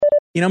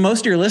Most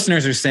of your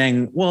listeners are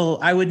saying, well,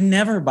 I would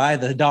never buy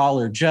the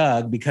dollar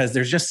jug because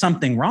there's just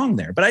something wrong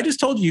there. But I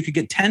just told you could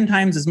get 10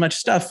 times as much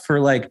stuff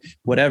for like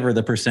whatever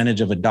the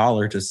percentage of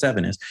 $1 to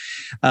 $7 is.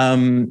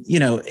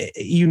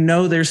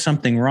 There's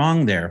something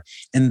wrong there.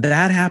 And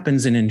that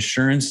happens in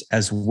insurance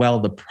as well.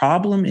 The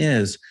problem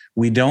is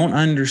we don't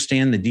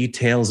understand the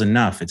details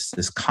enough. It's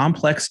this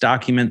complex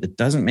document that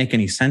doesn't make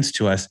any sense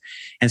to us.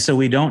 And so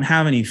we don't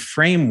have any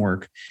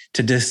framework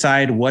to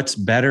decide what's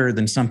better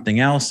than something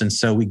else. And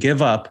so we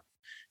give up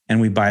and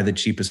we buy the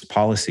cheapest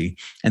policy.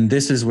 And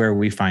this is where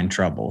we find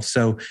trouble.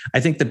 So I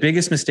think the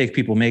biggest mistake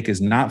people make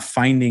is not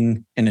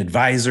finding an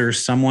advisor,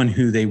 someone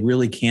who they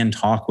really can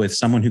talk with,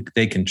 someone who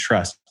they can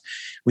trust.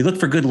 We look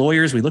for good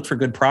lawyers. We look for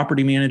good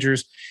property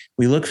managers.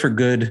 We look for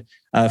good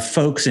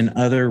folks in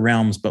other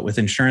realms. But with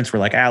insurance, we're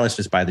like, let's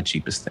just buy the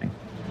cheapest thing.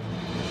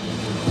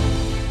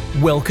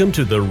 Welcome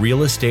to the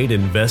Real Estate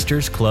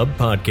Investors Club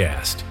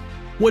podcast.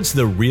 What's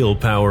the real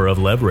power of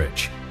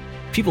leverage?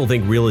 People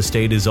think real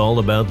estate is all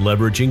about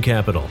leveraging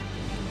capital.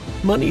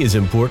 Money is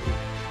important,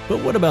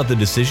 but what about the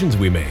decisions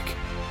we make?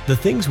 The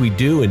things we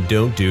do and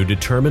don't do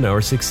determine our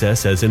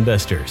success as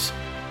investors.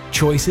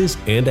 Choices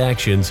and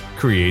actions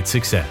create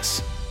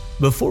success.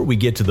 Before we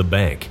get to the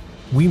bank,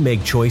 we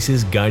make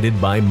choices guided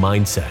by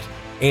mindset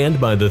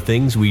and by the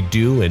things we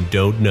do and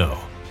don't know.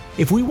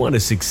 If we want to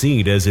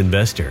succeed as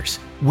investors,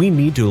 we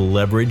need to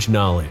leverage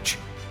knowledge.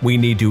 We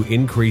need to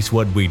increase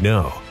what we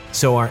know,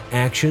 so our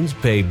actions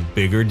pay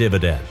bigger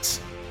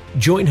dividends.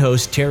 Join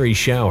host Terry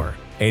Schauer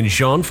and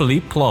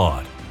Jean-Philippe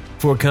Claude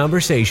for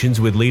conversations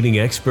with leading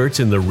experts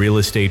in the real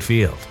estate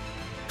field.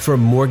 From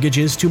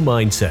mortgages to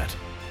mindset,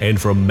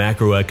 and from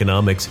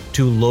macroeconomics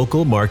to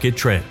local market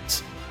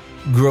trends.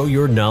 Grow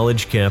your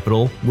knowledge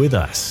capital with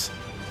us.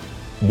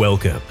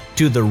 Welcome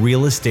to the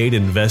Real Estate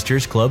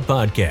Investors Club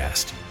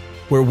podcast,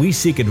 where we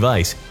seek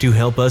advice to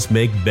help us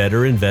make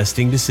better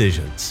investing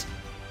decisions.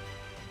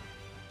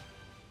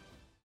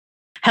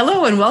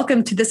 Hello and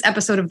welcome to this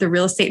episode of the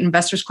Real Estate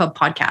Investors Club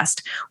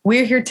podcast.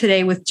 We're here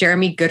today with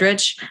Jeremy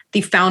Goodrich,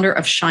 the founder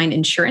of Shine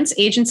Insurance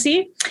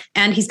Agency,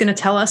 and he's going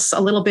to tell us a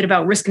little bit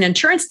about risk and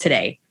insurance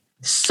today.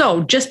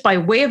 So just by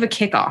way of a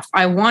kickoff,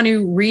 I want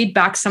to read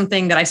back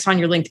something that I saw on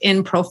your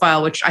LinkedIn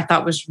profile, which I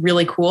thought was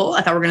really cool.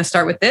 I thought we're going to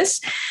start with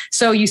this.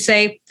 So you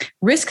say,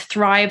 risk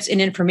thrives in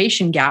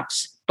information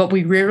gaps, but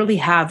we rarely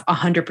have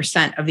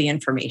 100% of the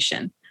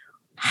information.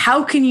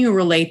 How can you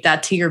relate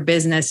that to your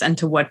business and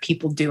to what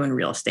people do in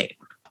real estate?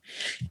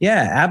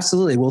 Yeah,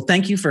 absolutely. Well,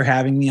 thank you for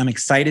having me. I'm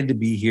excited to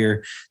be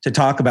here to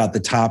talk about the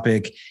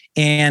topic.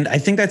 And I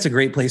think that's a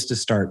great place to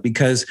start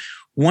because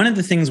one of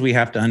the things we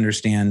have to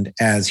understand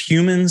as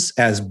humans,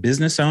 as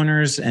business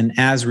owners, and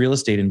as real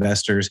estate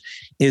investors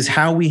is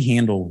how we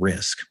handle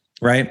risk.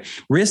 Right?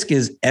 Risk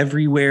is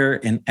everywhere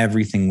in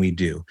everything we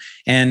do.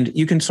 And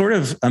you can sort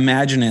of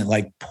imagine it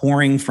like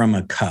pouring from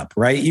a cup,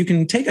 right? You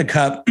can take a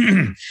cup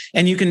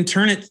and you can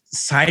turn it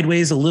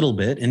sideways a little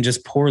bit and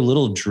just pour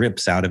little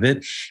drips out of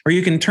it. Or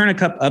you can turn a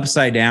cup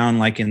upside down,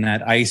 like in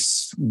that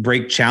ice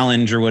break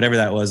challenge or whatever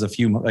that was a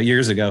few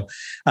years ago,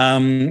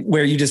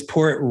 where you just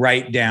pour it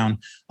right down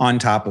on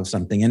top of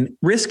something. And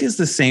risk is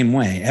the same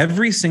way.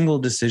 Every single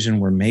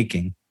decision we're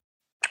making,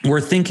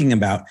 we're thinking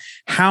about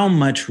how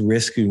much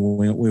risk we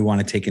want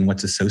to take and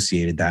what's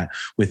associated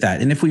with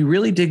that. And if we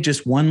really dig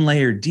just one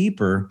layer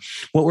deeper,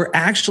 what we're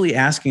actually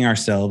asking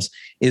ourselves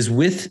is,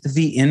 with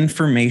the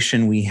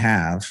information we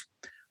have,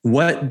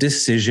 what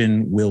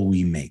decision will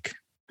we make?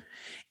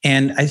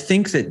 And I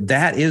think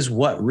that is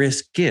what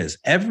risk is.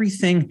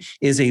 Everything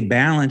is a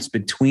balance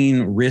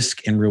between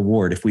risk and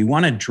reward. If we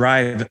want to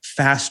drive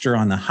faster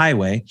on the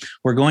highway,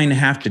 we're going to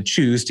have to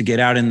choose to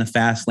get out in the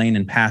fast lane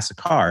and pass a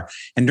car.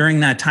 And during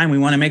that time, we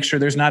want to make sure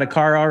there's not a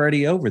car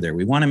already over there.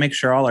 We want to make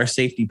sure all our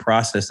safety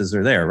processes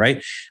are there,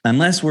 right?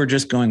 Unless we're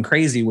just going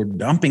crazy, we're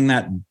dumping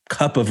that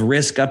cup of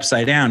risk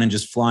upside down and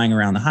just flying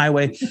around the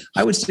highway.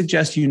 I would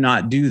suggest you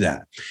not do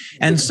that.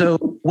 And so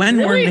when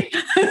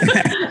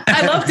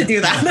I love to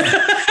do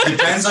that.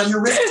 Depends on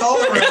your risk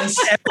tolerance.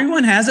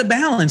 Everyone has a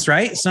balance,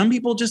 right? Some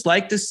people just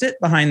like to sit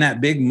behind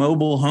that big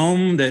mobile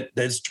home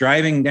that's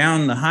driving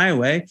down the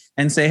highway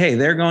and say, hey,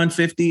 they're going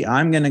 50.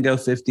 I'm going to go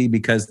 50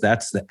 because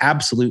that's the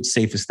absolute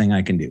safest thing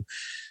I can do.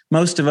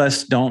 Most of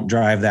us don't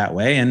drive that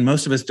way. And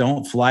most of us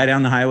don't fly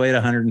down the highway at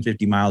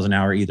 150 miles an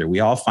hour either. We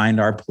all find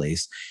our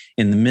place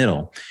in the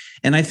middle.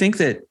 And I think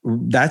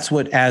that's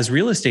what, as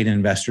real estate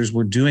investors,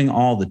 we're doing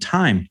all the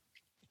time.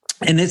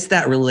 And it's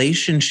that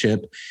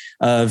relationship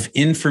of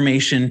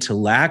information to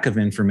lack of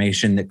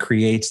information that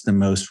creates the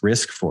most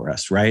risk for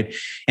us, right?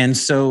 And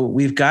so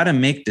we've got to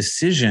make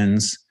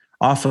decisions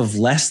off of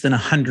less than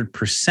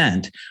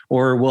 100%,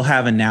 or we'll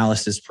have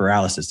analysis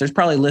paralysis. There's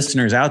probably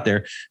listeners out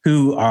there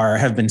who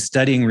have been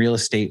studying real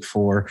estate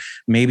for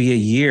maybe a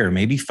year,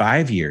 maybe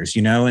 5 years,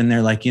 and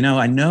they're like,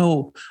 I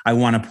know I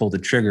want to pull the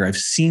trigger. I've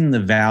seen the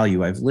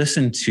value. I've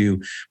listened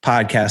to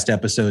podcast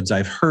episodes.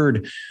 I've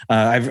heard,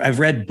 I've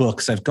read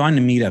books. I've gone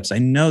to meetups. I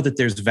know that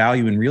there's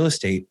value in real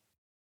estate,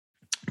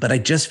 but I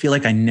just feel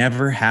like I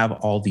never have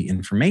all the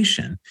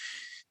information.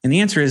 And the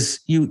answer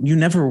is you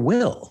never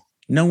will.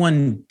 No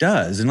one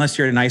does, unless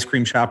you're at an ice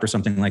cream shop or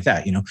something like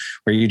that,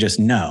 where you just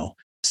know.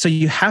 So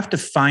you have to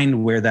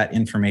find where that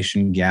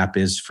information gap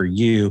is for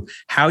you,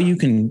 how you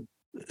can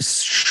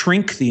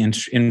shrink the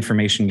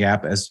information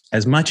gap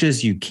as much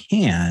as you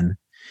can.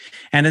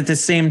 And at the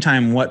same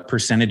time, what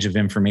percentage of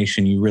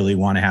information you really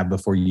want to have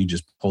before you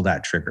just pull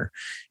that trigger.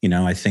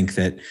 I think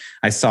that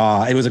I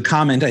saw, it was a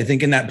comment, I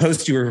think in that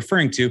post you were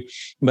referring to,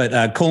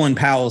 but Colin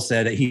Powell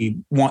said he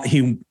wants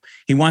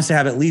to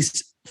have at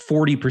least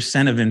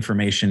 40% of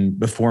information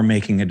before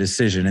making a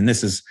decision. And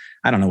this is,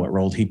 I don't know what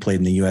role he played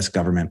in the US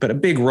government, but a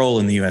big role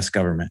in the US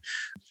government.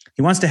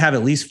 He wants to have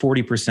at least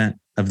 40%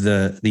 of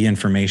the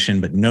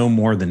information, but no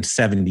more than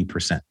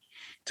 70%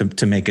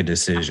 to make a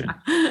decision,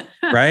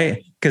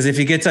 right? Because if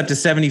he gets up to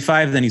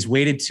 75, then he's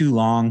waited too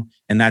long,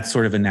 and that's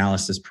sort of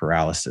analysis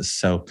paralysis.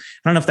 So I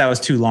don't know if that was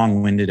too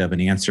long-winded of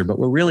an answer, but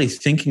we're really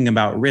thinking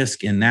about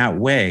risk in that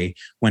way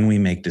when we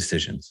make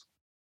decisions.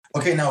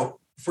 Okay, now,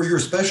 for your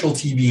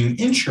specialty being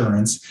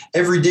insurance,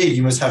 every day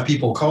you must have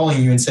people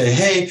calling you and say,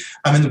 hey,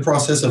 I'm in the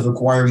process of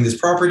acquiring this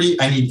property.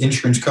 I need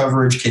insurance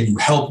coverage. Can you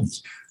help me?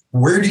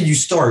 Where do you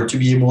start to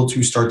be able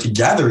to start to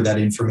gather that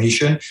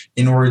information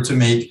in order to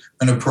make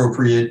an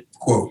appropriate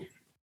quote?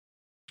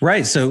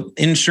 Right. So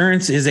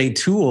insurance is a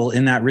tool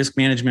in that risk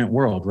management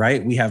world,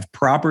 right? We have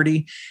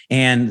property,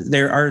 and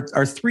there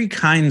are three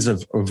kinds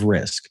of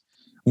risk.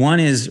 One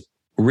is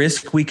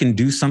risk we can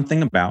do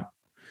something about.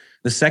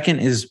 The second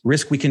is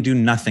risk we can do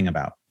nothing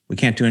about. We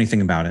can't do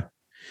anything about it.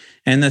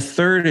 And the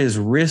third is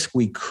risk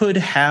we could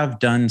have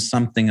done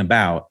something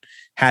about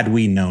had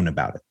we known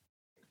about it,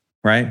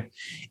 right?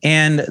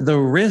 And the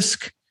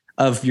risk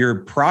of your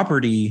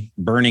property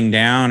burning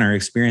down or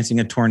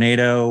experiencing a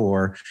tornado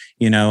or,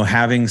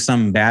 having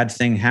some bad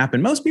thing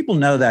happen, most people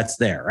know that's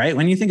there, right?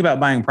 When you think about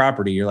buying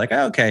property, you're like,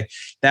 oh, okay,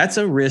 that's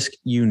a risk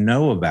you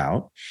know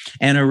about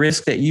and a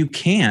risk that you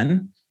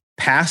can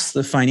pass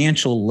the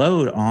financial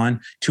load on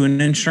to an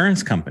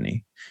insurance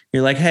company.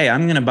 You're like, hey,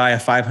 I'm going to buy a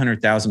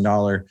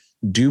 $500,000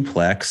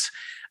 duplex.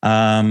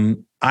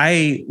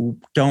 I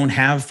don't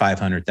have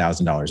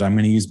 $500,000. I'm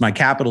going to use my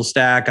capital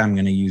stack. I'm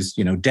going to use,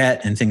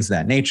 debt and things of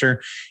that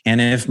nature.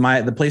 And if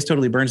the place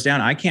totally burns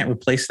down, I can't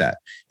replace that.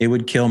 It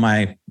would kill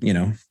my,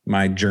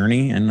 my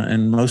journey.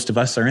 And most of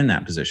us are in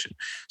that position.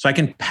 So I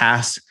can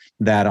pass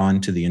that on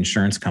to the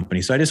insurance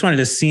company. So I just wanted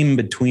to seam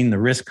between the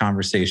risk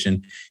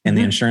conversation and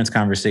the insurance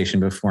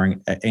conversation before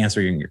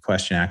answering your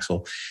question,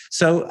 Axel.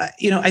 So,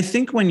 I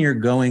think when you're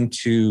going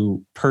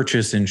to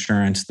purchase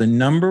insurance, the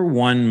number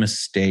one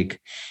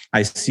mistake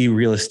I see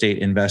real estate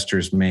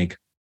investors make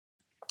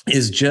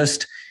is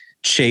just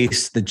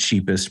chase the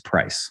cheapest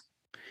price.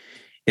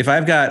 If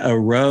I've got a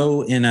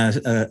row in a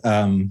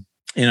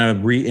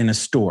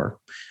store,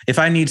 if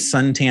I need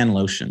suntan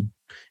lotion,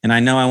 and I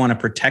know I want to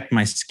protect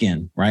my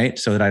skin, right?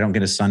 So that I don't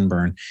get a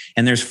sunburn.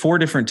 And there's 4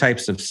 different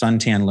types of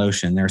suntan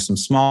lotion. There are some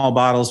small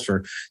bottles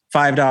for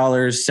 $5,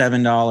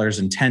 $7,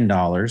 and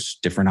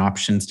 $10, different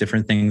options,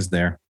 different things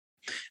there.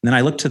 And then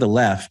I look to the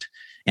left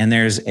and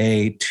there's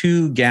a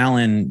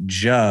 2-gallon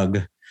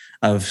jug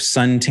of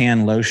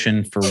suntan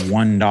lotion for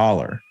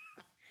 $1.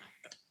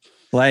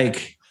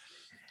 Like,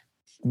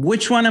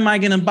 which one am I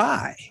going to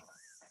buy?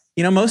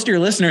 Most of your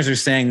listeners are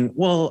saying,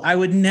 well, I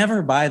would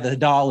never buy the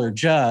 $1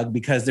 jug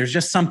because there's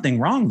just something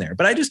wrong there.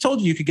 But I just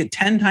told you could get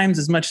 10 times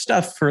as much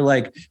stuff for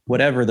like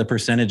whatever the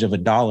percentage of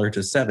 $1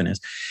 to 7 is.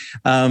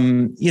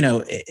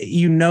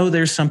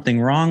 There's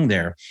something wrong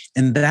there.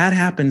 And that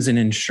happens in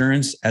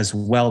insurance as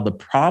well. The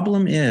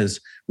problem is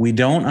we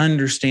don't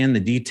understand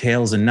the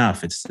details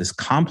enough. It's this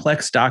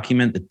complex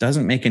document that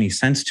doesn't make any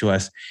sense to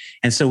us.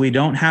 And so we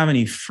don't have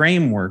any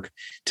framework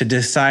to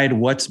decide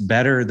what's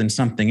better than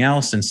something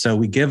else. And so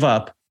we give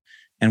up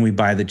and we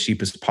buy the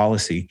cheapest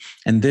policy.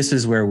 And this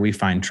is where we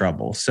find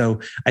trouble. So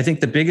I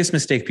think the biggest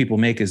mistake people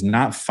make is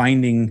not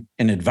finding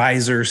an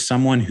advisor,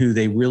 someone who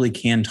they really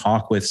can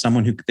talk with,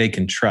 someone who they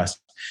can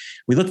trust.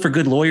 We look for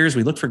good lawyers.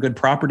 We look for good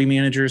property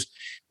managers.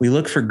 We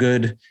look for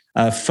good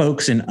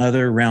folks in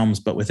other realms.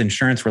 But with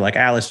insurance, we're like,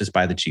 let's just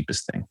buy the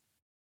cheapest thing.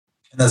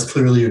 And that's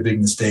clearly a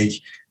big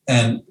mistake.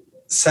 And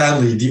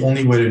sadly, the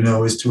only way to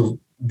know is to have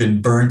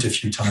been burnt a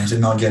few times and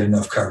not get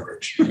enough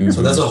coverage. Mm-hmm.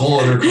 So that's a whole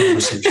other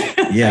conversation.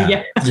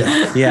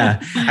 Yeah.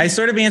 I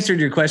sort of answered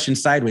your question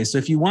sideways. So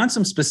if you want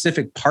some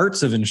specific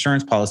parts of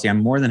insurance policy,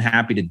 I'm more than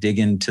happy to dig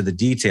into the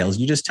details.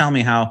 You just tell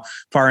me how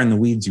far in the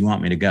weeds you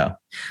want me to go.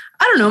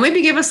 I don't know,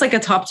 maybe give us like a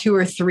top 2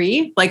 or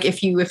 3. Like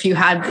if you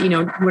had,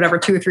 whatever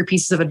 2 or 3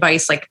 pieces of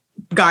advice, like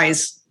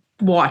guys,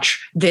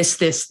 watch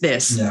this.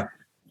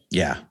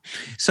 Yeah.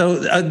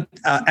 So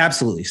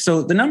absolutely.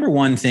 So the number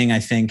one thing I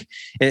think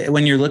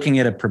when you're looking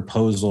at a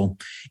proposal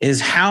is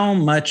how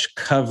much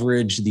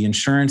coverage the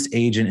insurance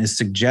agent is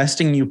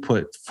suggesting you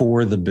put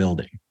for the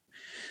building.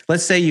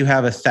 Let's say you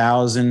have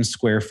 1,000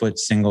 square foot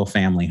single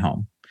family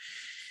home.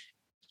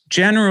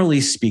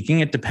 Generally speaking,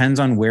 it depends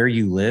on where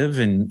you live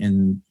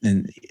and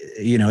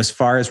as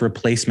far as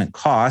replacement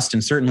cost.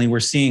 And certainly we're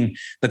seeing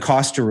the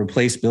cost to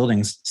replace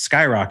buildings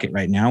skyrocket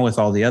right now with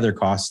all the other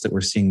costs that we're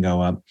seeing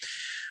go up.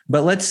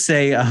 But let's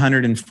say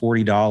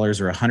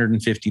 $140 or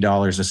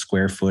 $150 a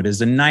square foot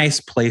is a nice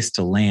place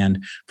to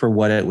land for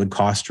what it would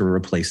cost to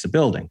replace a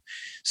building.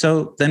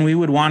 So then we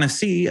would want to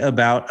see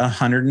about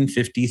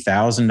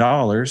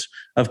 $150,000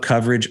 of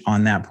coverage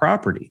on that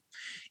property.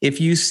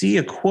 If you see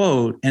a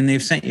quote and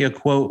they've sent you a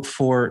quote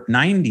for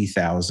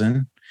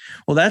 $90,000,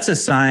 well, that's a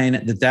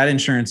sign that that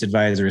insurance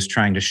advisor is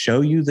trying to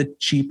show you the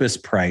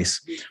cheapest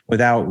price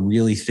without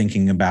really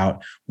thinking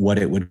about what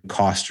it would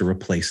cost to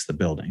replace the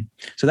building.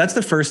 So that's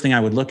the first thing I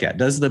would look at.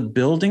 Does the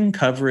building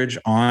coverage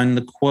on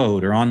the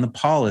quote or on the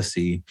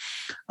policy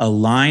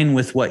align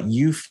with what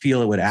you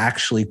feel it would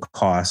actually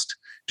cost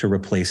to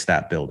replace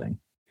that building?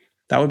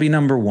 That would be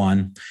number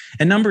one.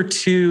 And number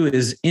two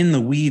is in the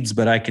weeds,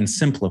 but I can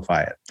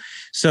simplify it.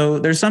 So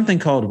there's something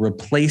called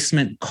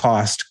replacement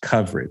cost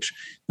coverage.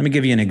 Let me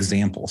give you an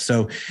example.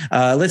 So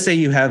let's say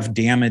you have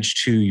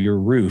damage to your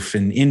roof.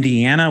 In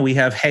Indiana, we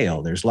have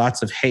hail. There's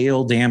lots of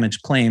hail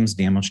damage claims,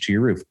 damage to your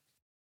roof.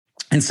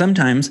 And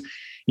sometimes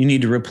you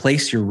need to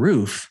replace your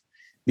roof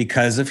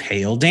because of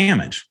hail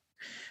damage.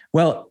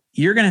 Well,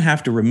 you're going to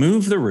have to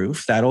remove the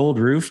roof, that old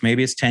roof.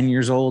 Maybe it's 10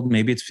 years old.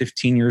 Maybe it's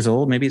 15 years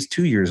old. Maybe it's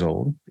 2 years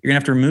old. You're going to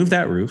have to remove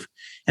that roof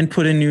and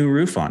put a new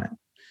roof on it.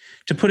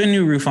 To put a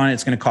new roof on it,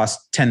 it's going to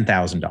cost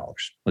 $10,000,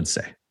 let's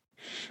say.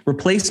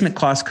 Replacement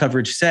cost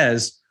coverage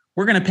says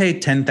we're going to pay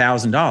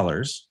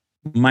 $10,000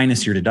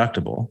 minus your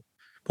deductible,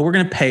 but we're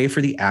going to pay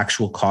for the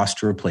actual cost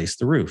to replace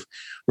the roof.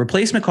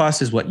 Replacement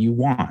cost is what you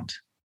want.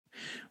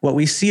 What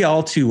we see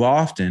all too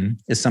often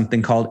is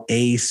something called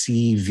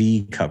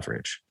ACV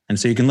coverage. And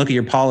so you can look at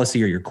your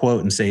policy or your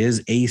quote and say,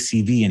 is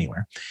ACV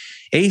anywhere?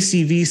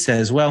 ACV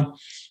says, well,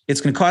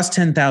 it's going to cost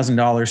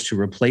 $10,000 to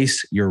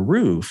replace your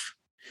roof,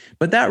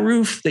 but that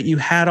roof that you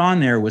had on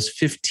there was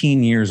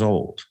 15 years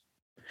old.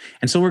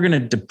 And so we're going to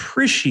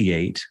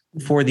depreciate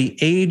for the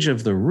age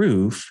of the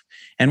roof,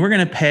 and we're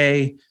going to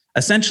pay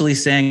essentially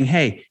saying,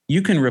 hey,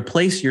 you can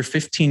replace your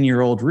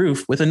 15-year-old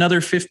roof with another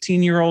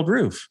 15-year-old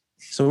roof.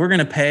 So we're going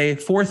to pay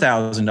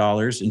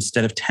 $4,000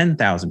 instead of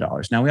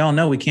 $10,000. Now, we all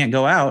know we can't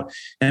go out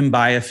and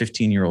buy a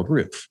 15-year-old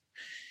roof.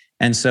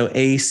 And so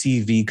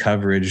ACV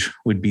coverage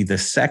would be the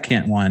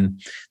second one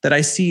that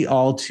I see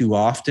all too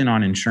often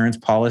on insurance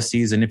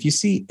policies. And if you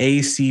see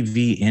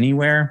ACV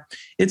anywhere,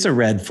 it's a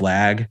red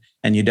flag,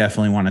 and you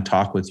definitely want to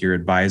talk with your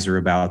advisor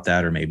about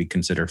that, or maybe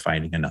consider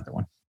finding another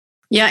one.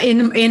 Yeah,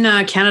 in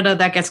Canada,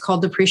 that gets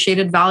called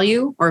depreciated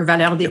value or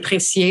valeur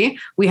dépréciée.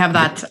 We have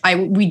that.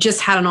 We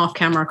just had an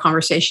off-camera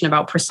conversation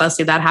about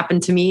precisely that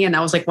happened to me, and that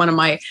was like one of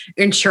my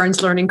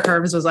insurance learning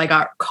curves. Was I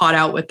got caught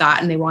out with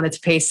that, and they wanted to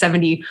pay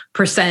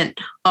 70%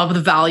 of the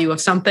value of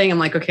something. I'm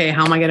like, okay,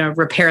 how am I going to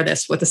repair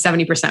this with a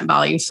 70%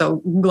 value?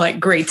 So, like,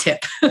 great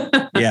tip.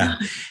 Yeah.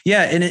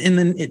 And in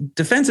the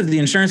defense of the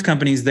insurance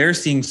companies, they're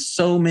seeing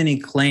so many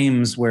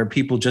claims where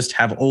people just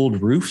have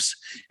old roofs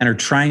and are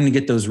trying to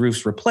get those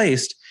roofs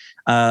replaced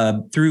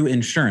through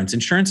insurance.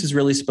 Insurance is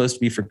really supposed to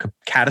be for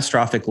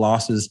catastrophic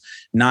losses,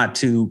 not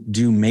to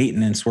do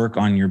maintenance work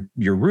on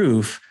your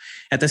roof.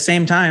 At the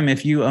same time,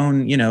 if you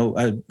own,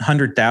 a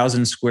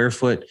 100,000 square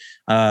foot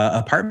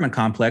apartment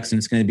complex and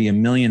it's going to be $1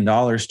 million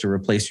to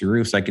replace your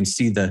roof, so I can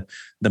see the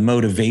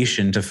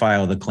motivation to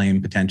file the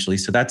claim potentially.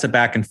 So that's a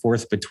back and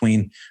forth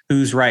between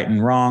who's right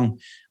and wrong.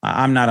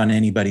 I'm not on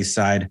anybody's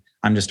side.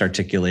 I'm just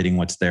articulating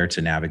what's there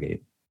to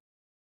navigate.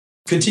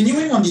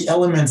 Continuing on the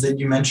elements that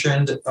you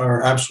mentioned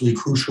are absolutely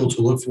crucial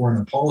to look for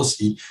in a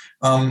policy,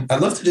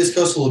 I'd love to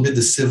discuss a little bit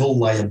the civil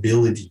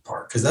liability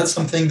part, because that's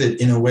something that,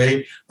 in a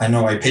way, I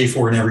know I pay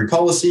for in every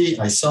policy.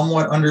 I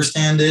somewhat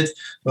understand it,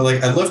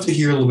 but I'd love to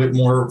hear a little bit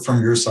more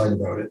from your side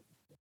about it.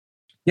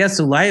 Yeah,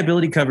 so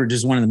liability coverage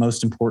is one of the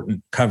most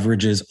important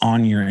coverages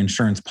on your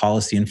insurance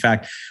policy. In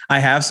fact, I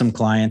have some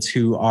clients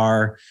who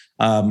are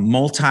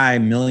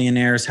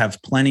multi-millionaires,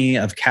 have plenty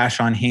of cash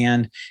on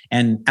hand,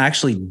 and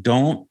actually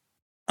don't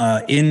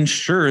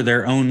insure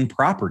their own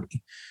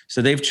property.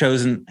 So they've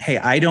chosen, hey,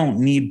 I don't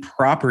need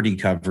property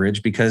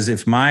coverage because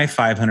if my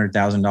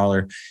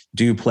 $500,000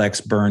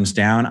 duplex burns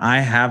down, I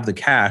have the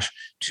cash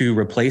to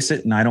replace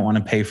it and I don't want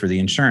to pay for the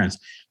insurance.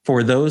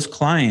 For those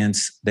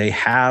clients, they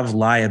have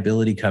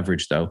liability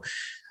coverage though,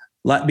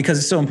 because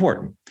it's so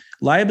important.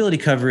 Liability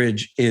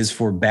coverage is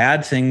for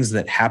bad things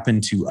that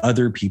happen to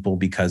other people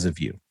because of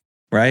you,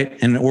 right?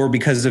 Or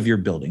because of your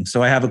building.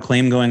 So I have a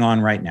claim going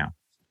on right now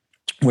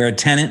where a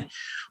tenant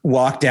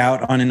walked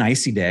out on an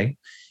icy day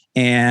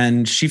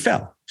and she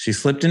fell. She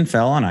slipped and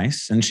fell on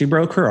ice and she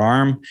broke her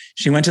arm.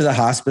 She went to the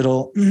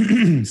hospital.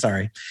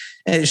 Sorry.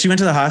 She went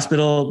to the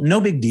hospital. No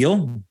big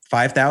deal.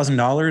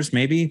 $5,000,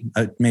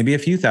 maybe a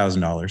few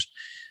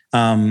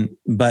 $1,000s.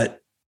 But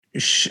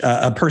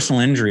a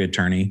personal injury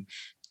attorney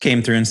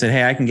came through and said,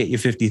 hey, I can get you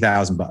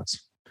 $50,000.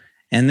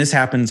 And this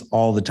happens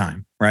all the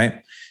time,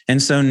 right?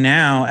 And so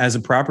now as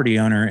a property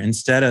owner,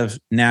 instead of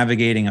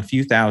navigating a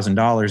few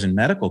 $1,000s in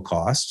medical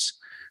costs,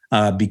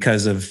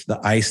 because of the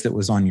ice that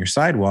was on your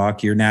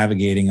sidewalk, you're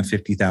navigating a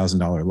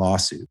 $50,000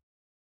 lawsuit.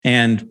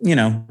 And,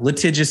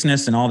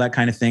 litigiousness and all that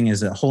kind of thing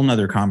is a whole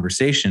nother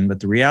conversation. But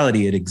the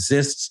reality, it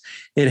exists,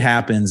 it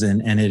happens,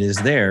 and it is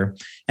there.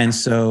 And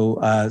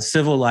so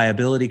civil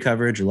liability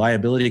coverage or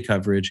liability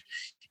coverage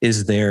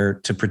is there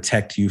to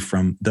protect you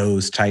from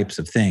those types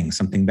of things.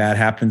 Something bad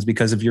happens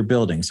because of your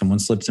building. Someone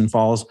slips and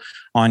falls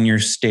on your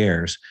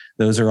stairs.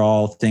 Those are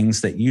all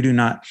things that you do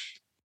not.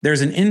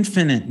 There's an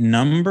infinite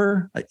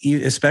number,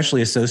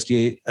 especially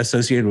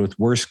associated with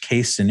worst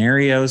case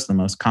scenarios. The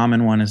most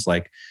common one is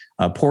like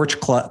porch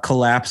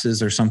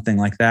collapses or something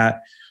like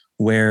that,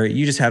 where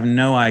you just have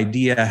no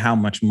idea how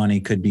much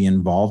money could be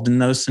involved in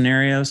those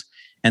scenarios.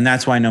 And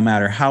that's why no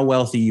matter how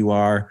wealthy you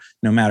are,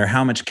 no matter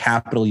how much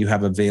capital you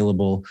have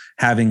available,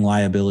 having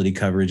liability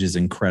coverage is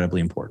incredibly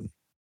important.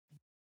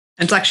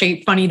 It's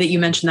actually funny that you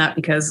mentioned that,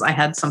 because I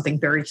had something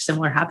very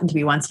similar happen to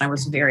me once, and I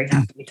was very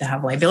happy to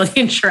have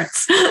liability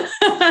insurance.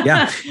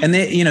 Yeah. And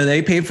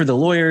they paid for the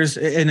lawyers,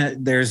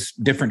 and there's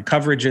different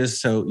coverages.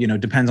 So,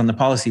 depends on the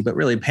policy, but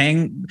really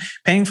paying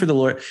for the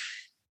lawyer.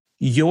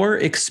 Your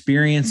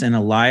experience in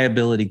a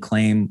liability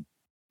claim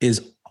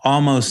is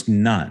almost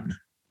none.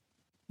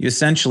 You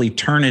essentially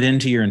turn it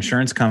into your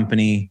insurance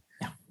company,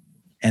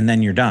 and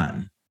then you're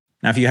done.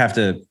 Now, if you have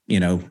to,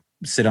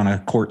 sit on a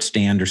court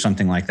stand or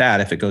something like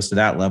that, if it goes to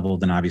that level,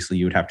 then obviously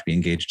you would have to be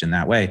engaged in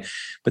that way.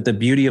 But the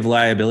beauty of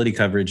liability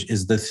coverage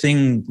is the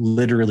thing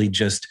literally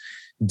just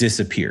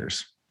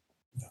disappears.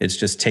 It's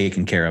just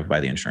taken care of by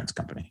the insurance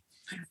company.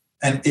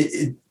 And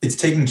it's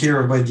taken care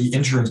of by the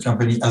insurance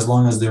company as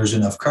long as there's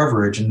enough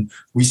coverage. And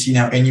we see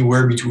now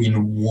anywhere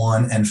between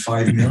 1 and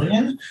 5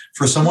 million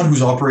for someone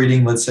who's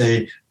operating, let's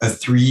say, a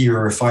 3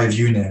 or a 5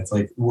 unit.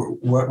 Like,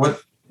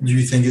 what do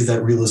you think is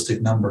that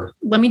realistic number?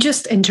 Let me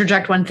just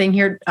interject one thing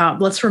here.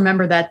 Let's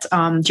remember that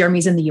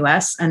Jeremy's in the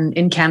US, and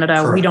in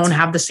Canada, Correct. We don't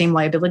have the same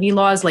liability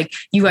laws. Like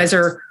you guys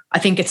are, I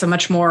think it's a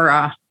much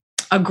more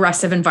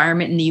aggressive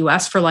environment in the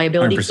US for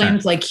liability 100%.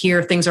 Claims. Like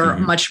here, things are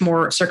much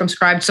more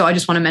circumscribed. So I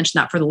just want to mention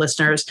that for the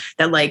listeners,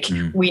 that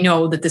we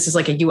know that this is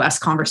like a US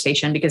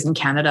conversation, because in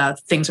Canada,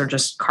 things are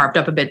just carved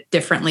up a bit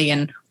differently,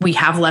 and we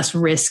have less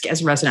risk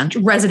as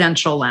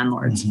residential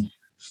landlords. Mm-hmm.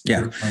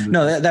 Yeah,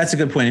 no, that's a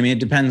good point. I mean, it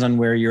depends on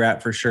where you're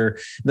at for sure.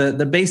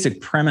 The basic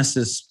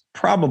premises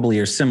probably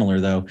are similar,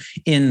 though,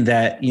 in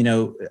that,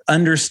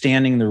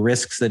 understanding the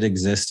risks that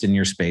exist in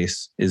your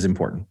space is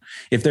important.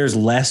 If there's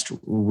less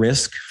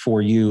risk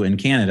for you in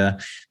Canada,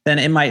 then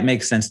it might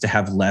make sense to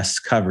have less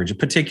coverage,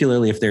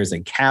 particularly if there's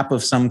a cap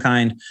of some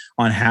kind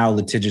on how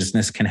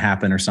litigiousness can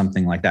happen or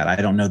something like that. I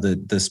don't know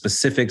the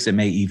specifics. It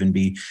may even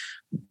be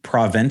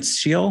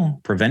provincial.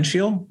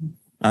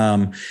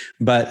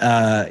 But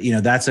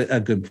that's a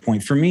good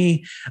point. For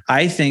me,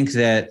 I think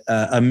that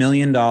 $1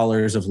 million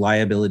of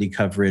liability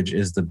coverage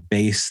is the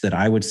base that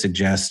I would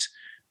suggest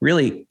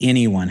really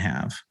anyone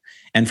have.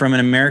 And from an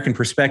American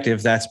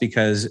perspective, that's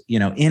because,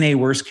 in a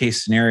worst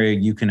case scenario,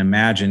 you can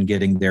imagine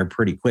getting there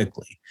pretty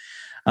quickly.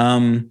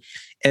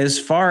 As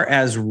far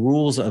as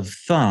rules of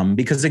thumb,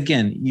 because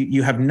again,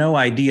 you have no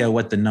idea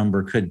what the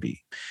number could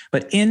be.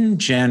 But in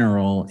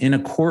general, in a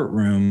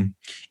courtroom,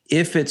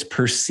 if it's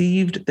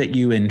perceived that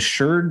you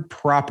insured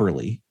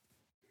properly,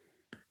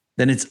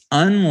 then it's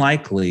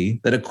unlikely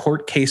that a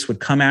court case would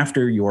come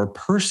after your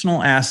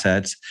personal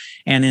assets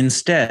and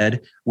instead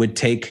would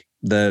take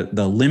the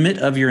limit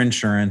of your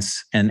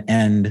insurance and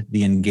end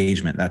the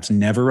engagement. That's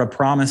never a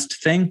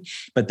promised thing,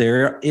 but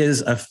there is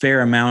a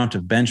fair amount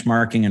of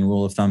benchmarking and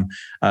rule of thumb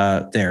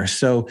there.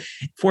 So,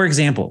 for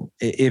example,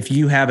 if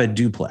you have a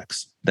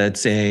duplex,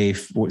 let's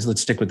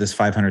stick with this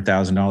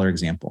 $500,000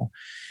 example,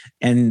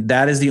 and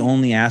that is the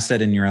only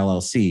asset in your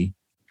LLC,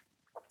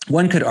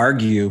 one could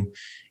argue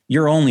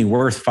you're only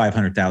worth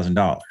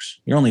 $500,000.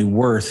 You're only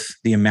worth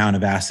the amount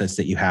of assets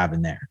that you have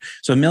in there.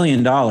 So $1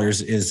 million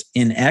is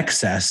in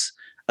excess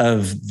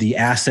of the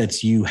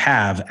assets you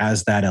have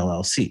as that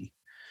LLC.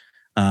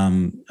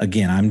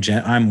 Again,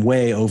 I'm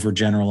way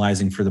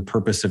overgeneralizing for the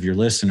purpose of your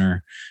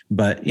listener,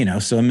 but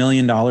so $1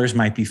 million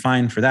might be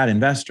fine for that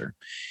investor.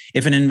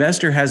 If an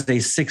investor has a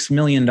 $6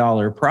 million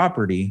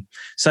property,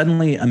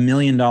 suddenly $1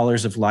 million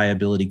of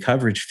liability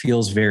coverage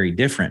feels very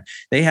different.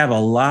 They have a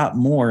lot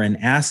more in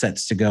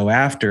assets to go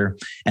after,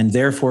 and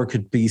therefore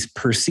could be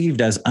perceived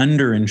as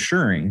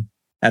underinsuring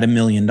at $1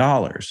 million.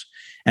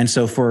 And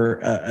so for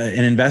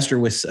an investor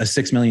with a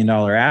 $6 million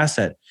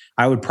asset,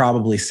 I would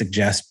probably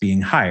suggest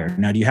being higher.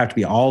 Now, do you have to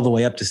be all the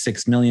way up to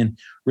 6 million?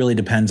 Really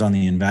depends on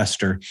the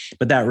investor.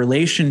 But that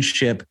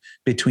relationship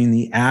between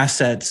the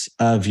assets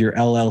of your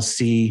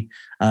LLC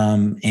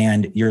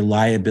and your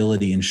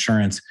liability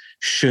insurance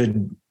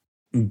should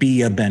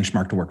be a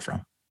benchmark to work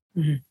from.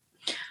 Mm-hmm.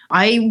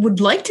 I would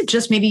like to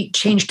just maybe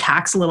change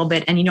tax a little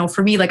bit. And,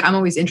 for me, I'm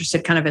always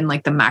interested kind of in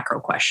the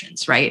macro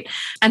questions, right?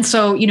 And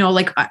so,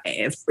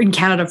 in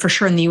Canada, for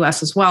sure, in the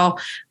US as well,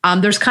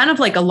 there's kind of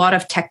a lot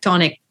of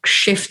tectonic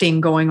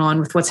shifting going on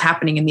with what's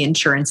happening in the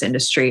insurance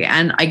industry.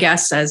 And I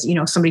guess as,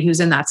 somebody who's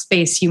in that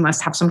space, you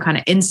must have some kind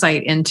of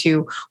insight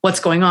into what's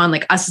going on.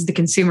 Like us as the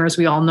consumers,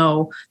 we all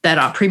know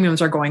that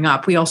premiums are going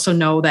up. We also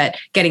know that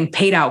getting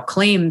paid out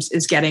claims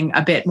is getting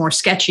a bit more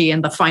sketchy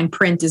and the fine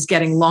print is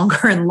getting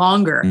longer and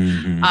longer.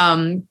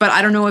 Mm-hmm. But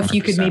I don't know if 100%.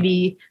 You could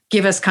maybe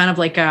give us kind of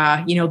like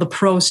the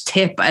pros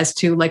tip as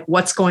to like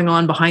what's going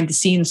on behind the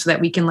scenes so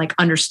that we can like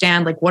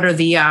understand like what are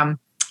the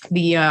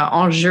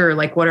enjeux,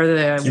 like what are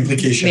the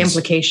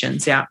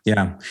implications? Yeah.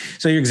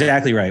 So you're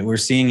exactly right. We're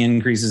seeing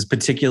increases,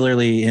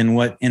 particularly in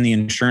what in the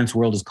insurance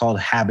world is called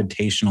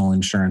habitational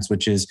insurance,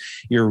 which is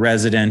your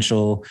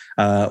residential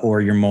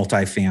or your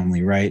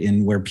multifamily, right?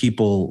 And where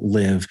people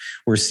live.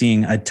 We're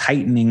seeing a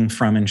tightening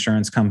from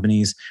insurance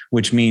companies,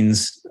 which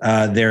means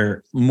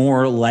they're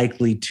more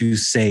likely to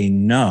say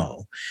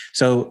no.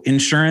 So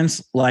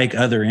insurance, like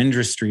other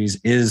industries,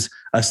 is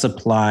a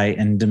supply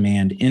and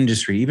demand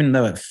industry, even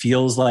though it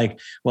feels like,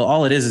 well,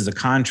 all it is a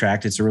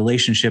contract. It's a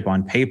relationship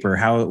on paper.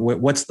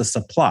 What's the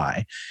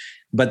supply?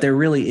 But there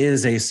really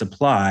is a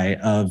supply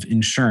of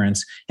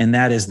insurance, and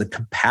that is the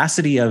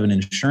capacity of an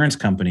insurance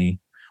company,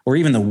 or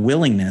even the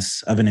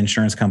willingness of an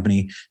insurance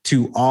company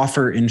to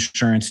offer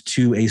insurance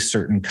to a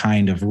certain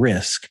kind of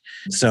risk.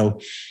 So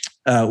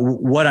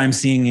what I'm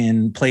seeing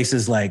in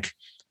places like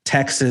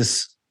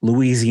Texas,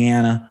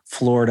 Louisiana,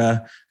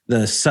 Florida,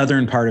 the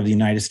southern part of the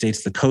United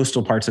States, the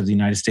coastal parts of the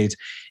United States,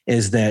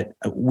 is that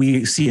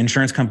we see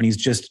insurance companies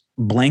just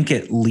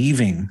blanket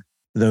leaving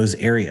those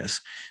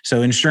areas.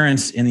 So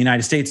insurance in the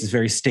United States is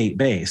very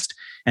state-based.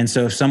 And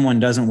so if someone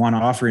doesn't want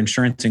to offer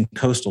insurance in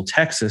coastal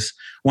Texas,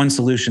 one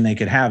solution they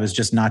could have is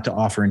just not to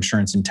offer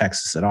insurance in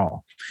Texas at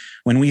all.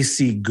 When we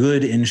see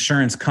good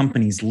insurance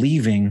companies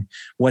leaving,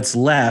 what's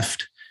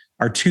left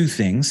are two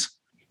things.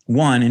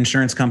 One,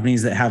 insurance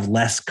companies that have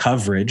less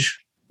coverage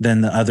than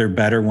the other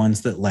better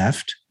ones that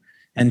left.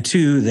 And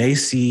two, they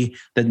see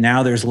that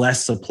now there's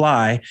less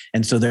supply,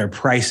 and so their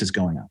price is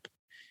going up.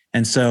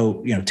 And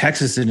so,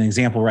 Texas is an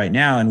example right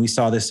now, and we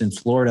saw this in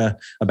Florida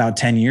about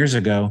 10 years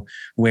ago,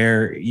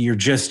 where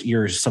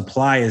your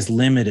supply is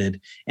limited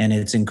and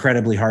it's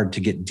incredibly hard to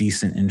get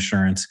decent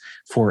insurance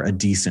for a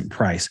decent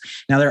price.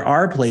 Now, there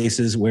are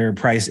places where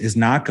price is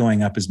not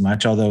going up as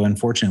much, although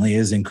unfortunately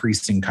is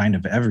increasing kind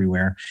of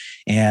everywhere.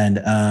 And,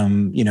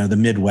 the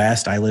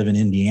Midwest, I live in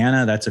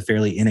Indiana, that's a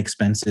fairly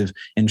inexpensive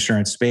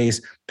insurance space.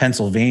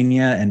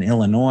 Pennsylvania and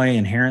Illinois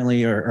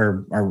inherently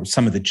are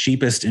some of the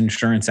cheapest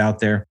insurance out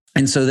there.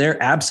 And so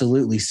there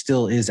absolutely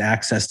still is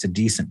access to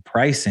decent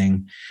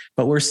pricing,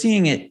 but we're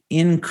seeing it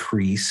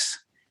increase.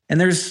 And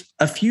there's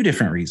a few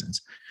different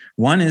reasons.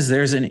 One is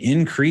there's an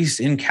increase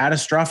in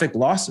catastrophic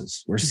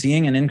losses. We're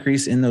seeing an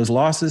increase in those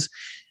losses.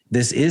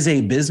 This is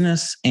a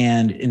business,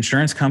 and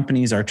insurance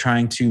companies are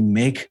trying to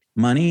make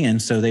money. And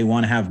so they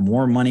want to have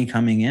more money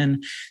coming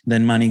in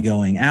than money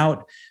going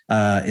out,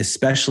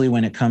 especially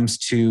when it comes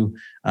to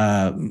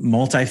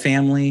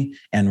multifamily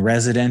and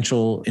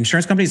residential.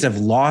 Insurance companies have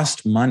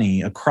lost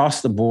money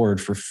across the board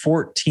for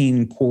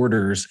 14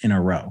 quarters in a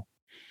row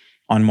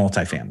on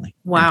multifamily.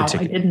 Wow,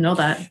 I didn't know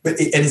that. And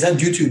is that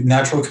due to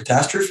natural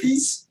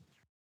catastrophes?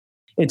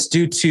 It's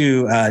due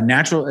to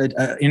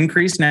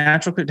increased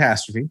natural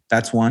catastrophe.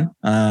 That's one.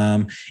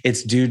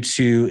 It's due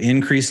to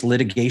increased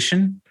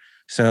litigation.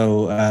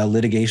 So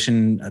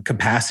litigation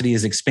capacity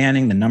is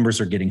expanding. The numbers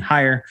are getting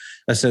higher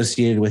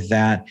associated with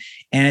that.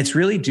 And it's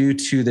really due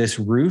to this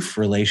roof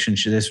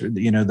relationship,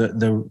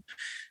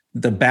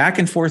 the back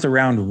and forth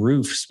around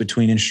roofs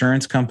between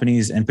insurance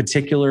companies and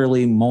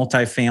particularly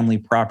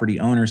multifamily property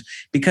owners,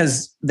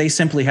 because they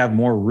simply have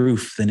more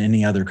roof than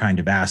any other kind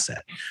of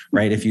asset,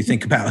 right? If you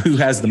think about who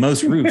has the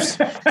most roofs,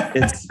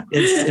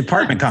 it's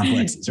apartment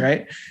complexes,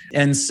 right?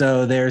 And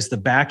so there's the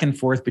back and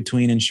forth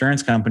between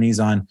insurance companies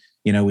on,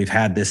 we've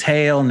had this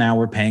hail, now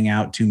we're paying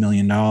out $2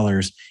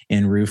 million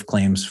in roof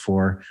claims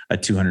for a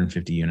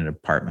 250 unit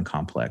apartment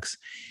complex.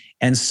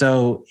 And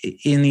so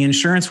in the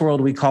insurance world,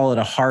 we call it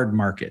a hard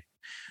market,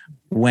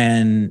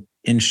 when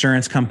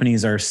insurance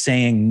companies are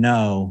saying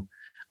no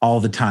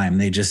all the time.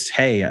 They just,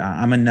 hey,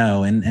 I'm a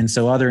no. And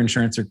so other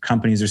insurance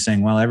companies are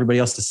saying, well, everybody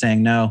else is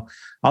saying no.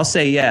 I'll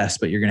say yes,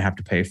 but you're going to have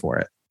to pay for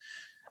it.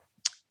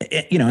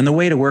 And the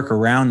way to work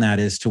around that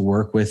is to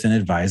work with an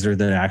advisor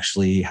that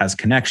actually has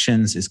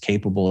connections, is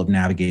capable of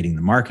navigating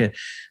the market.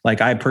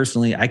 Like I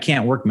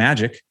can't work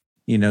magic.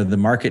 The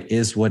market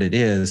is what it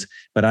is,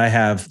 but I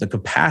have the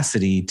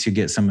capacity to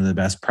get some of the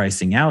best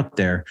pricing out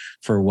there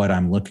for what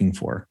I'm looking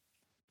for.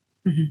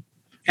 Mm-hmm.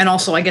 And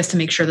also, I guess, to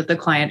make sure that the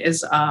client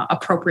is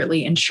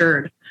appropriately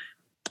insured.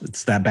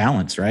 It's that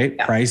balance, right?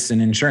 Yeah. Price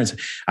and insurance.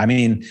 I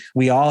mean,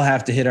 we all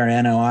have to hit our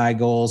NOI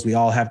goals. We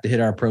all have to hit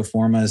our pro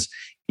formas.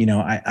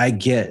 I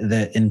get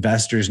that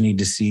investors need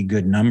to see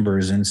good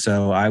numbers. And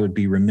so I would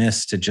be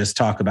remiss to just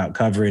talk about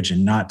coverage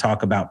and not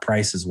talk about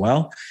price as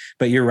well.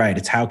 But you're right.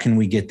 It's how can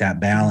we get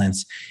that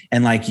balance?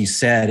 And like you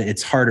said,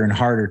 it's harder and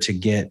harder to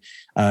get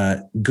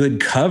good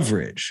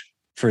coverage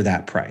for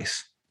that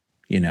price,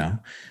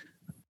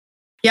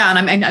 Yeah. And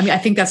I mean, I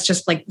think that's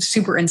just like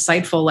super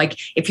insightful. Like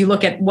if you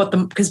look at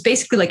because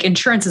basically like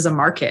insurance is a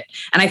market.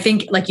 And I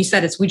think, like you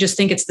said, we just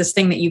think it's this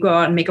thing that you go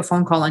out and make a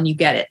phone call and you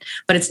get it,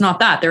 but it's not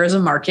that. There is a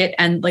market,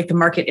 and like the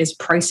market is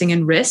pricing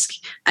in risk,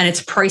 and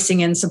it's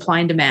pricing in supply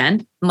and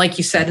demand. And like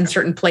you said, in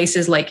certain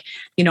places, like,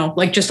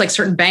 like just like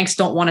certain banks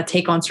don't want to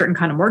take on certain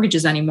kind of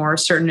mortgages anymore.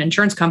 Certain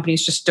insurance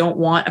companies just don't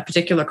want a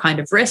particular kind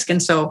of risk.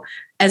 And so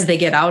as they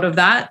get out of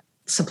that,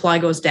 supply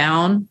goes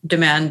down,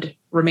 demand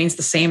remains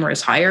the same or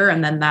is higher.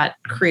 And then that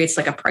creates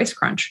like a price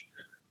crunch.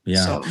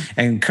 Yeah. So.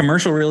 And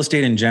commercial real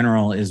estate in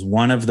general is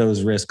one of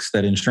those risks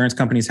that insurance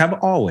companies have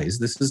always,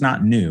 this is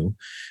not new,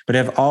 but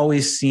have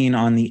always seen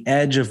on the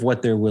edge of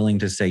what they're willing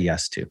to say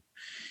yes to.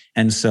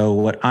 And so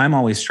what I'm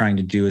always trying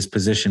to do is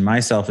position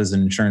myself as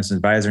an insurance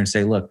advisor and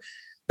say, look,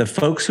 the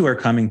folks who are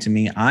coming to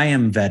me, I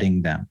am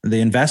vetting them.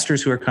 The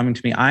investors who are coming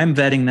to me, I'm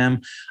vetting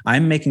them.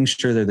 I'm making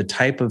sure they're the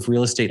type of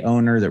real estate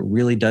owner that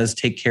really does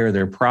take care of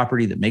their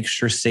property, that makes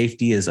sure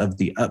safety is of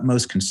the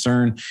utmost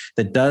concern,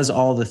 that does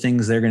all the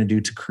things they're going to do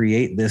to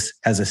create this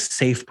as a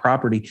safe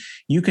property.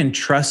 You can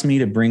trust me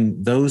to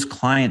bring those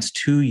clients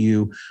to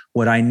you.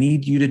 What I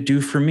need you to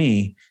do for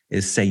me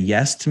is say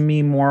yes to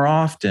me more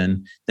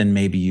often than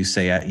maybe you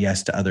say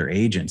yes to other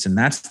agents. And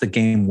that's the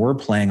game we're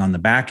playing on the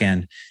back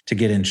end to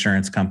get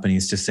insurance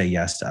companies to say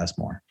yes to us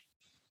more.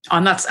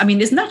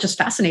 Isn't that just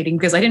fascinating?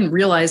 Because I didn't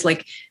realize,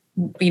 like,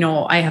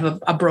 I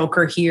have a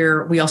broker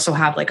here. We also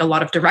have like a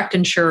lot of direct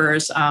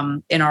insurers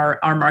in our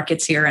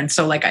markets here. And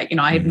so like, I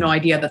had no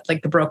idea that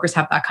like the brokers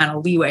have that kind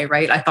of leeway,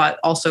 right? I thought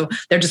also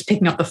they're just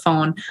picking up the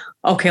phone.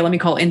 Okay, let me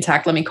call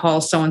Intact. Let me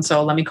call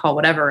so-and-so. Let me call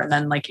whatever. And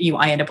then like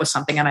I end up with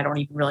something and I don't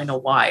even really know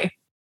why.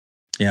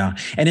 Yeah.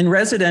 And in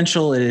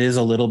residential, it is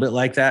a little bit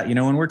like that.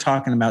 When we're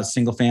talking about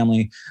single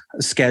family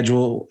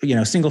schedule,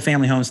 single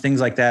family homes,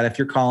 things like that, if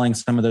you're calling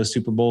some of those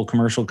Super Bowl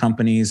commercial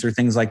companies or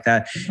things like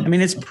that, I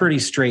mean, it's pretty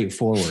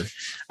straightforward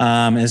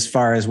as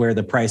far as where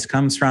the price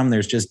comes from.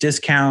 There's just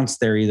discounts.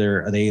 They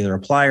either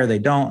apply or they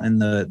don't, and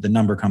the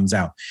number comes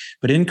out.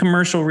 But in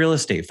commercial real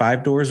estate,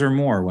 5 doors or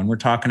more, when we're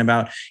talking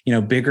about,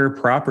 bigger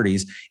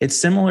properties, it's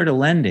similar to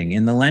lending.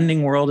 In the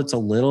lending world, it's a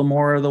little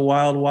more of the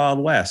wild, wild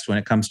west when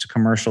it comes to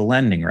commercial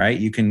lending, right?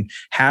 You can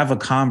have a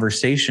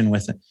conversation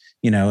with,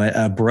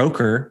 a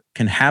broker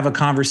can have a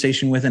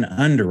conversation with an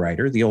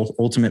underwriter, the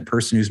ultimate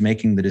person who's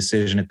making the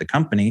decision at the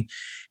company.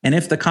 And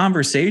if the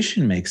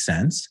conversation makes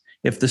sense,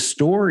 if the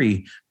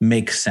story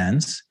makes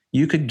sense,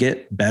 you could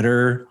get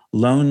better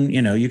loan,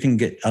 you can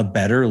get a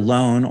better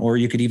loan, or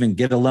you could even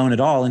get a loan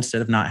at all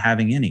instead of not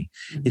having any.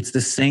 It's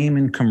the same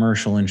in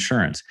commercial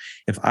insurance.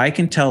 If I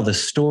can tell the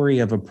story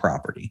of a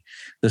property,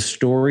 the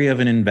story of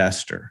an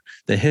investor,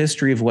 the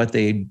history of what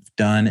they've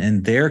done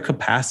and their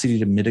capacity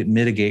to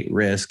mitigate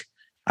risk,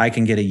 I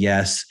can get a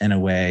yes in a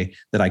way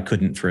that I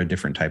couldn't for a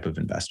different type of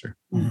investor.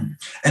 Mm-hmm.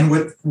 And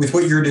with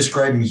what you're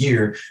describing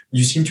here,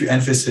 you seem to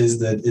emphasize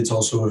that it's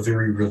also a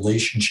very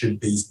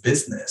relationship-based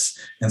business.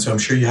 And so I'm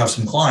sure you have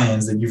some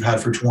clients that you've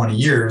had for 20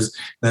 years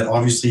that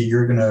obviously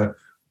you're going to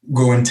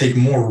go and take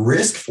more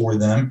risk for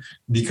them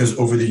because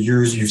over the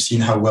years you've seen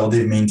how well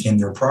they've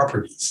maintained their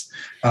properties.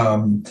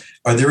 Are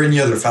there any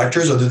other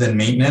factors other than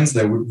maintenance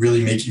that would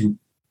really make you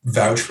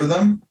vouch for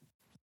them?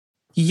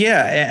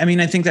 Yeah, I mean,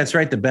 I think that's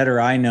right. The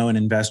better I know an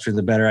investor,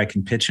 the better I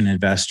can pitch an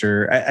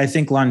investor. I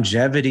think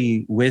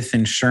longevity with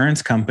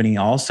insurance company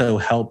also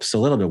helps a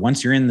little bit.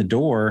 Once you're in the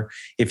door,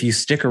 if you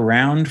stick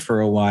around for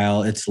a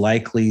while, it's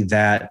likely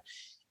that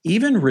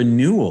even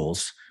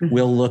renewals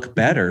will look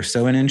better.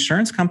 So an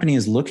insurance company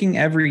is looking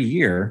every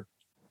year,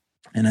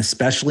 and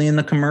especially in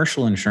the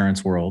commercial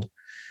insurance world,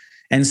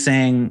 and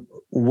saying,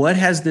 what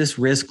has this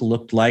risk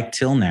looked like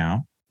till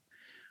now?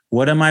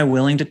 What am I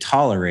willing to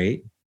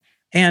tolerate?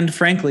 And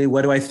frankly,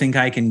 what do I think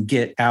I can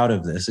get out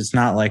of this? It's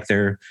not like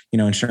they're,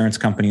 insurance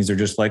companies are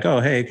just like,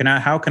 oh, hey,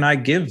 how can I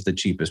give the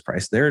cheapest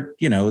price? There's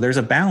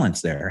a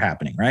balance there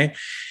happening, right?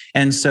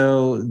 And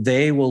so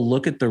they will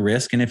look at the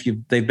risk. And if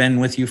they've been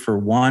with you for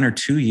 1 or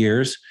 2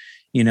 years,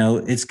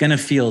 it's going to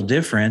feel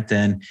different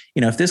than,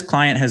 if this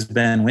client has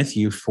been with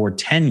you for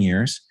 10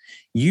 years,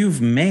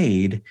 you've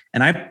made,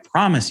 and I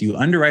promise you,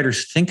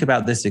 underwriters think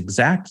about this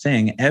exact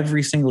thing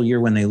every single year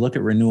when they look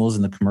at renewals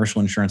in the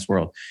commercial insurance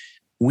world.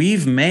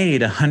 We've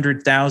made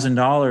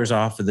 $100,000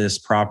 off of this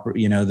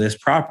property, this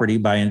property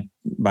by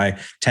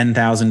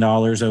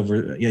 $10,000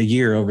 over a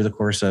year over the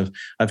course of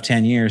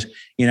 10 years.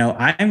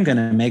 I'm going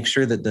to make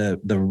sure that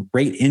the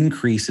rate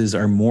increases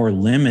are more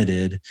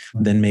limited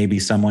than maybe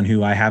someone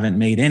who I haven't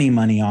made any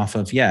money off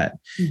of yet.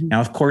 Mm-hmm. Now,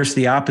 of course,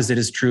 the opposite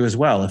is true as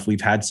well. If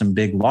we've had some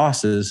big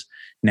losses,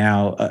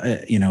 now,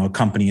 a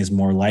company is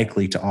more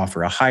likely to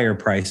offer a higher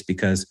price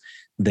because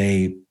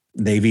they've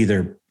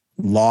either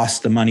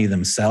lost the money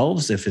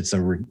themselves if it's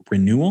a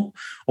renewal,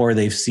 or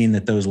they've seen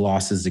that those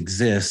losses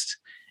exist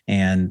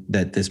and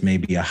that this may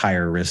be a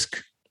higher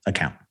risk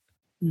account.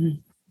 Mm-hmm.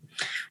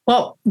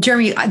 Well,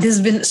 Jeremy, this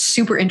has been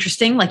super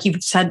interesting. Like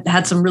you've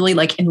had some really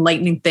like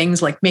enlightening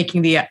things, like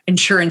making the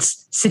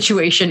insurance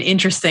situation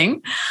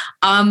interesting.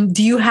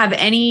 Do you have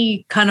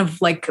any kind of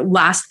like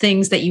last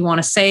things that you want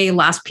to say,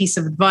 last piece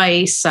of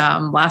advice,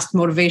 last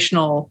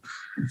motivational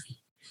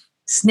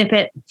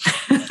snippet?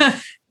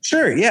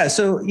 Sure. Yeah.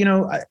 So,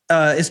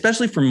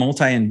 especially for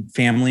multi and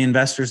family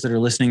investors that are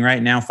listening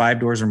right now, 5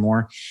 doors or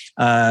more,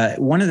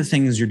 one of the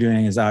things you're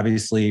doing is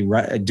obviously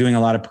doing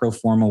a lot of pro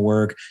forma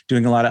work,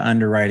 doing a lot of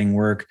underwriting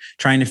work,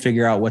 trying to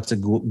figure out what's a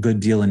good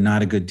deal and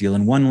not a good deal.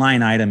 And one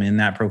line item in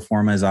that pro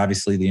forma is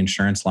obviously the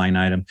insurance line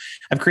item.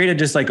 I've created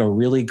just like a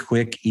really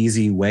quick,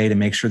 easy way to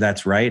make sure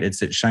that's right.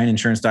 It's at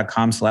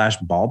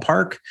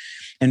shineinsurance.com/ballpark.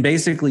 And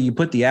basically you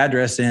put the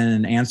address in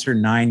and answer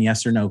 9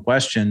 yes or no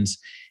questions.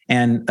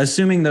 And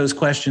assuming those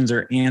questions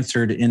are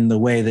answered in the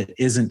way that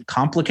isn't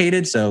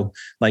complicated. So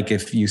like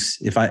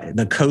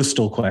the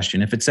coastal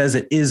question, if it says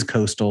it is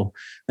coastal,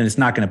 then it's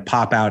not going to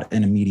pop out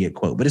an immediate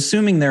quote. But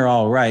assuming they're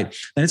all right,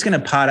 then it's going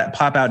to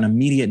pop out an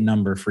immediate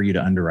number for you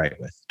to underwrite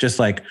with, just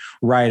like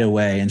right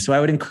away. And so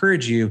I would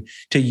encourage you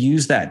to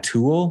use that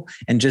tool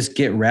and just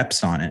get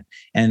reps on it.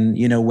 And,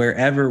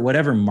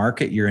 whatever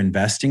market you're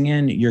investing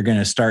in, you're going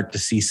to start to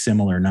see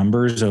similar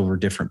numbers over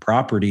different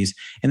properties.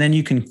 And then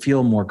you can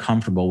feel more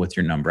comfortable with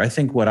your number. I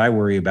think what I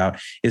worry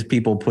about is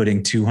people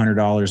putting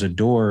 $200 a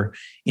door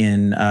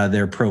in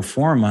their pro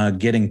forma,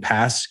 getting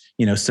past,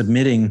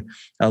 submitting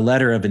a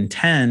letter of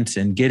intent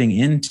and getting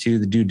into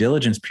the due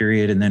diligence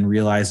period and then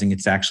realizing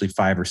it's actually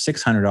 $500 or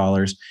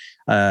 $600.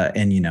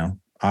 And,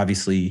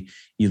 obviously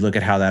you look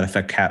at how that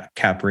affects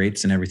cap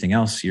rates and everything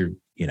else.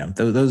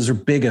 Those are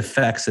big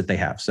effects that they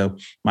have. So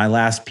my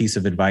last piece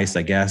of advice,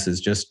 I guess, is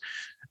just,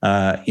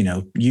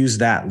 use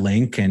that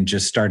link and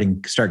just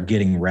start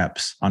getting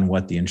reps on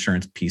what the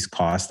insurance piece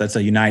costs. That's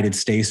a United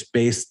States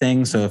based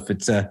thing. So if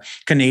it's a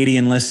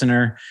Canadian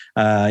listener,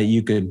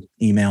 you could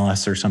email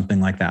us or something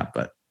like that.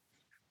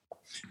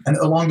 And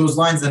along those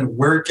lines, then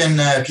where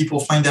can people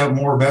find out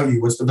more about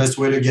you? What's the best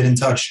way to get in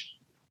touch?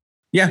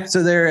 Yeah,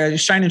 so they're at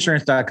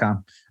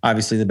shineinsurance.com.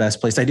 Obviously the best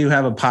place. I do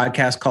have a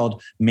podcast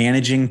called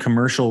Managing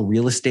Commercial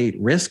Real Estate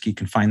Risk. You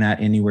can find that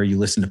anywhere you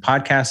listen to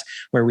podcasts,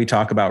 where we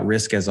talk about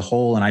risk as a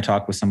whole. And I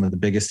talk with some of the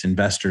biggest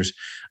investors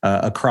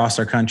across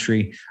our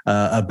country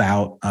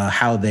about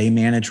how they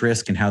manage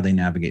risk and how they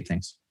navigate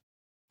things.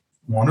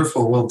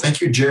 Wonderful. Well, thank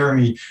you,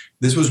 Jeremy.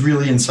 This was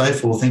really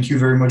insightful. Thank you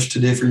very much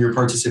today for your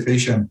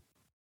participation.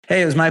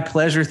 Hey, it was my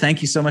pleasure.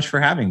 Thank you so much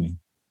for having me.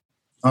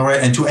 All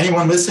right. And to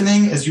anyone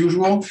listening, as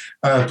usual,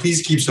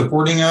 please keep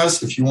supporting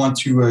us. If you want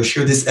to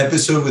share this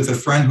episode with a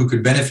friend who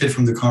could benefit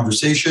from the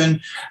conversation,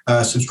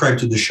 subscribe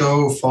to the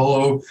show,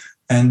 follow,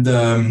 and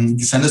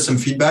send us some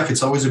feedback.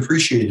 It's always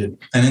appreciated.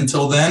 And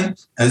until then,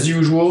 as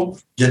usual,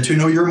 get to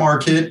know your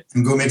market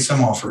and go make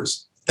some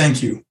offers.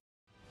 Thank you.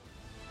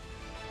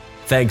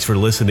 Thanks for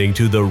listening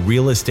to the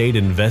Real Estate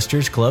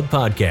Investors Club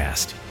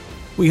podcast.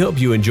 We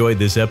hope you enjoyed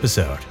this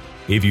episode.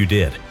 If you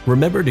did,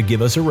 remember to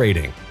give us a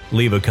rating,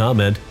 leave a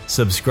comment,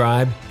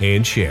 subscribe,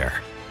 and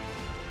share.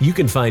 You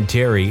can find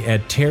Terry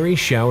at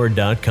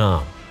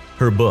terryshower.com.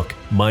 Her book,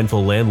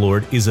 Mindful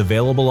Landlord, is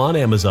available on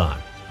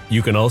Amazon.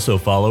 You can also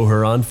follow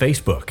her on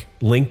Facebook,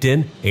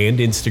 LinkedIn, and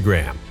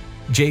Instagram.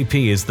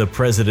 JP is the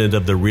president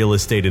of the Real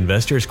Estate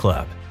Investors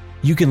Club.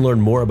 You can learn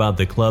more about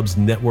the club's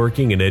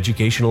networking and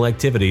educational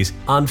activities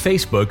on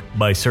Facebook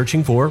by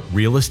searching for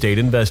Real Estate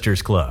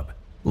Investors Club.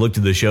 Look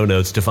to the show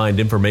notes to find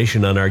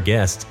information on our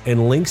guests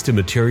and links to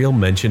material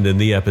mentioned in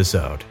the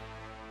episode.